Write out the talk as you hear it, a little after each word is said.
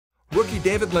Rookie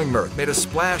David Lingmerth made a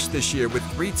splash this year with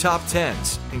 3 top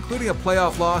 10s, including a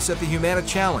playoff loss at the Humana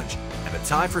Challenge and a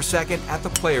tie for second at the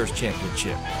Players'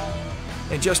 Championship.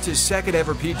 In just his second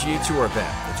ever PGA Tour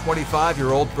event, the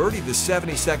 25-year-old birdied the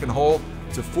 72nd hole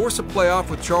to force a playoff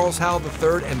with Charles Howell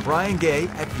III and Brian Gay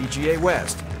at PGA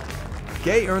West.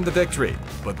 Gay earned the victory,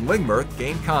 but Lingmerth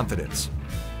gained confidence.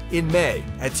 In May,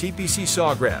 at TPC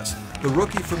Sawgrass, the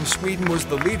rookie from Sweden was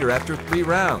the leader after 3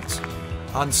 rounds.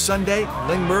 On Sunday,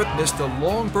 Lingmerth missed a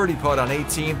long birdie putt on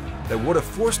 18 that would have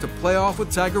forced a playoff with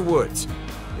Tiger Woods.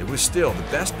 It was still the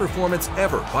best performance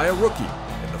ever by a rookie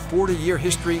in the 40-year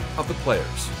history of the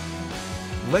Players.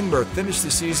 Lingmerth finished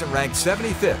the season ranked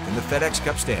 75th in the FedEx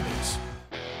Cup standings.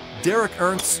 Derek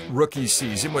Ernst's rookie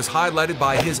season was highlighted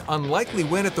by his unlikely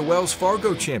win at the Wells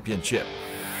Fargo Championship.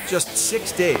 Just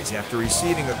 6 days after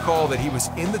receiving a call that he was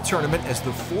in the tournament as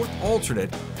the 4th alternate,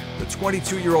 the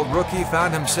 22-year-old rookie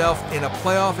found himself in a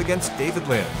playoff against David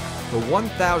Lynn. The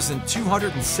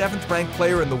 1,207th ranked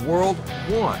player in the world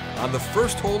won on the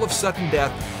first hole of sudden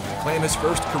death to claim his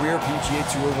first career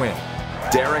PGA Tour win.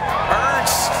 Derek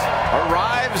Ernst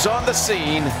arrives on the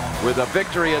scene with a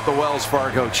victory at the Wells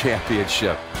Fargo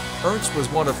Championship. Ernst was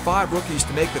one of 5 rookies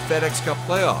to make the FedEx Cup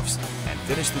playoffs and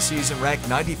finished the season ranked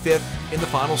 95th in the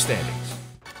final standings.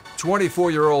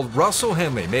 24-year-old Russell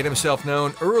Henley made himself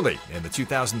known early in the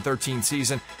 2013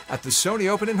 season at the Sony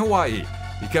Open in Hawaii,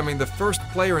 becoming the first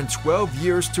player in 12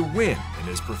 years to win in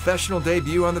his professional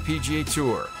debut on the PGA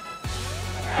Tour.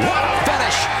 What a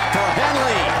finish for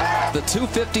Henley! The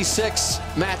 256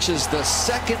 matches the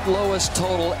second lowest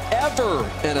total ever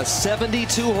in a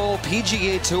 72-hole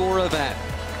PGA Tour event.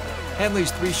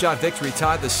 Henley's 3-shot victory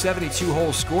tied the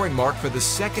 72-hole scoring mark for the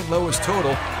second lowest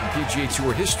total in PGA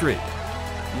Tour history.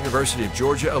 University of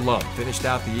Georgia alum finished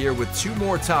out the year with 2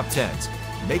 more top 10s,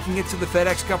 making it to the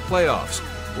FedEx Cup playoffs,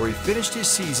 where he finished his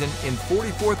season in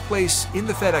 44th place in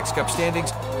the FedEx Cup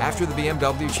standings after the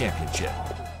BMW Championship.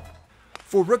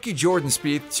 For rookie Jordan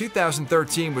Spieth,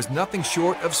 2013 was nothing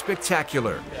short of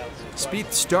spectacular.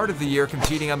 Spieth started the year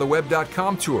competing on the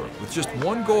Web.com Tour with just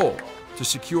one goal: to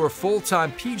secure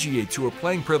full-time PGA Tour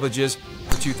playing privileges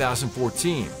for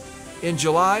 2014. In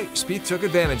July, Spieth took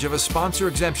advantage of a sponsor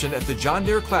exemption at the John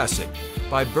Deere Classic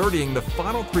by birdieing the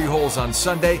final 3 holes on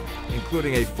Sunday,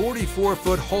 including a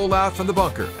 44-foot hole out from the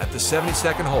bunker at the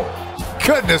 72nd hole.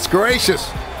 Goodness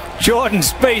gracious! Jordan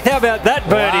Spieth, how about that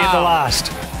birdie at the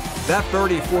last? That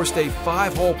birdie forced a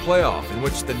 5-hole playoff in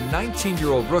which the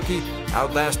 19-year-old rookie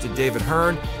outlasted David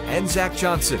Hearn and Zach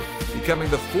Johnson, becoming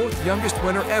the 4th youngest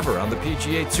winner ever on the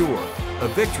PGA Tour, a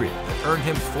victory that earned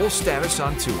him full status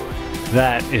on tour.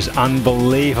 That is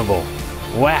unbelievable.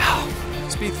 Wow.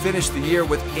 Spieth finished the year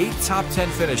with 8 top 10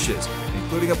 finishes,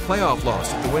 including a playoff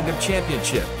loss at the Wyndham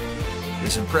Championship.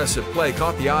 His impressive play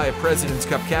caught the eye of President's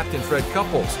Cup captain Fred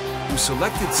Couples, who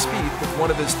selected Spieth with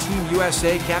one of his Team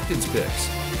USA captain's picks.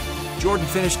 Jordan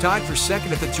finished tied for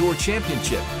second at the Tour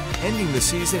Championship, ending the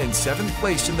season in 7th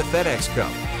place in the FedEx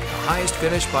Cup, the highest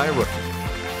finish by a rookie.